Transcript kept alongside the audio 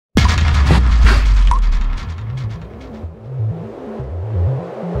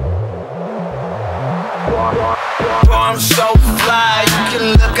I'm so fly, you can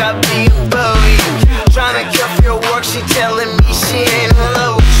look, I be above you. Tryna cuff your work, she telling me she ain't in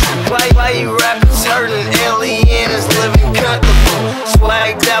love with you. Why you rappers hurting, alien is living comfortable.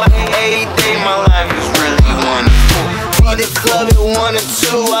 Swagged out every day, my life is really wonderful. Leave the club at 1 or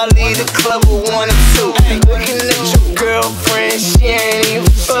 2, I leave the club at 1 or 2. Looking at your girlfriend, she ain't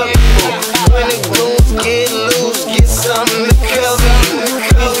even fuckable. When the goons get loose, get something to cover you.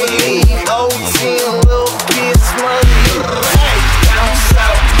 Cover leave OT and little kids smother you. Down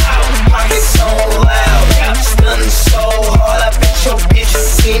south, pockets so loud, stunning so hard, I bet your bitch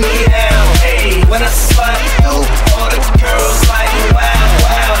see me now. When I slide through, all the girls like wow,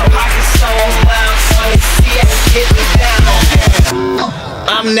 wow. Pockets so loud, so they see I get me down.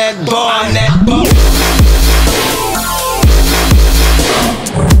 I'm that boy, I'm that boy.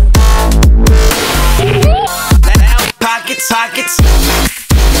 Pockets.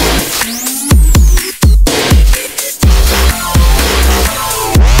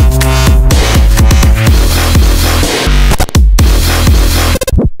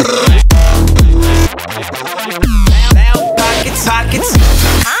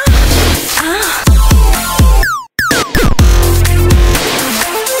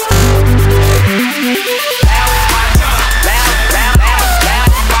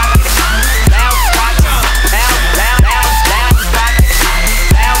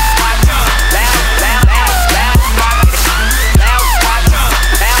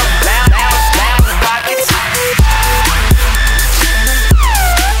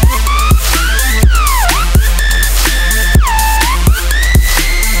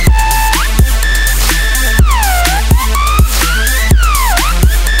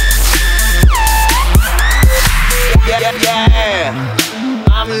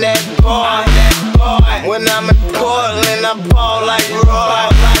 I'm that boy. When I'm in Portland, I ball like Roy.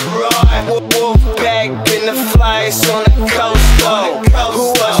 Wolfpack in the flies on the coast, though.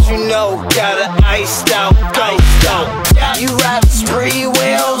 Who else you know got an iced out ghost, though? You ride spree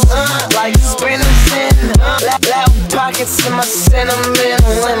wheels like spinners in loud pockets in my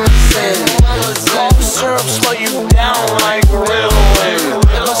sentimental limousine. Cold syrup slow you down like real wind.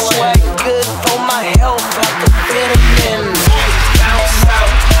 My swag good for my health like a vitamin.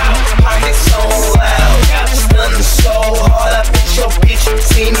 So hard, I bet your bitch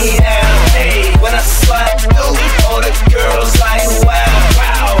see me now. When I slide through, all the girls like wow,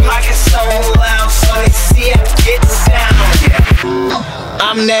 wow. Pockets so loud, so they see I get down.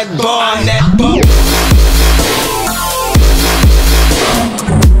 I'm that boy, I'm that boy.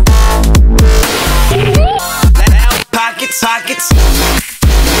 Pockets.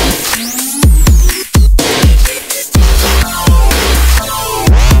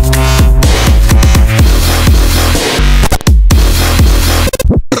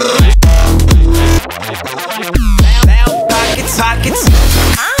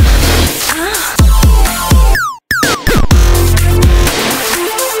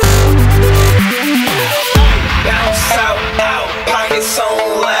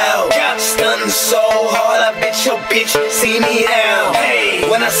 So hard, I bet your bitch see me now.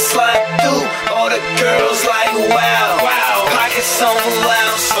 When I slide through, all the girls like wow, wow. Pockets so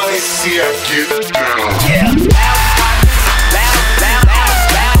loud, so they see I get down. Yeah.